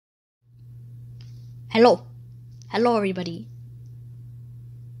Hello. Hello, everybody.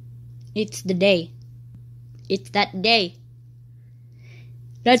 It's the day. It's that day.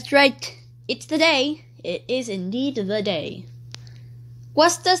 That's right. It's the day. It is indeed the day.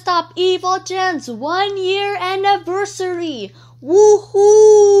 Quest to Stop Evil Gen's 1 year anniversary.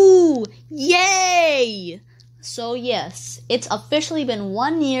 Woohoo! Yay! So yes, it's officially been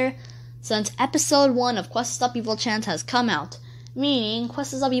 1 year since episode 1 of Quest to Stop Evil Chance has come out. Meaning,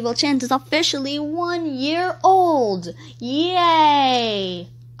 Quest to Stop Evil Chance is officially 1 year old. Yay!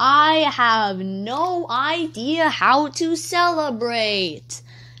 I have no idea how to celebrate.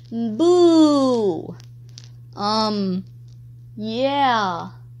 Boo!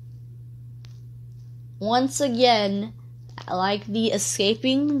 Yeah. Once again, like the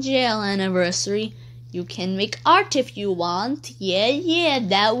escaping jail anniversary, you can make art if you want. Yeah,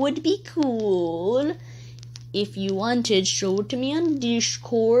 that would be cool. If you wanted, show it to me on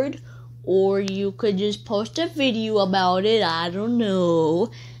Discord, or you could just post a video about it, I don't know.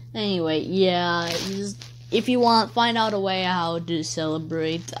 Anyway, yeah, if you want, find out a way how to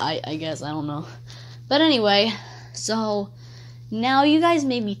celebrate, I guess, I don't know. But anyway, so, now you guys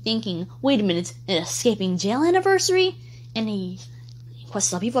may be thinking, wait a minute, an escaping jail anniversary? And a Quest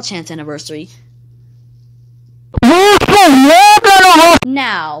to Stop Evil Chance anniversary?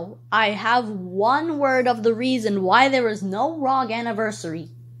 Now, I have one word of the reason why there is no ROG anniversary.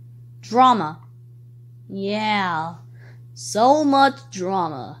 Drama. Yeah, so much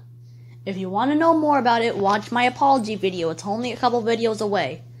drama. If you want to know more about it, watch my apology video. It's only a couple videos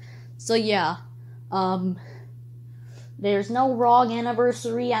away. So yeah, there's no ROG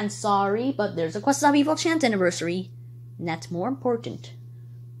anniversary, I'm sorry, but there's a Quest to Stop Evil Chance anniversary. And that's more important.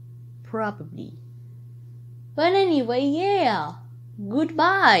 Probably. But anyway, yeah.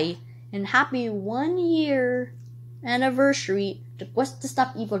 Goodbye. And happy 1 year anniversary to Quest to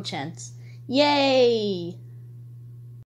Stop Evil Chance. Yay!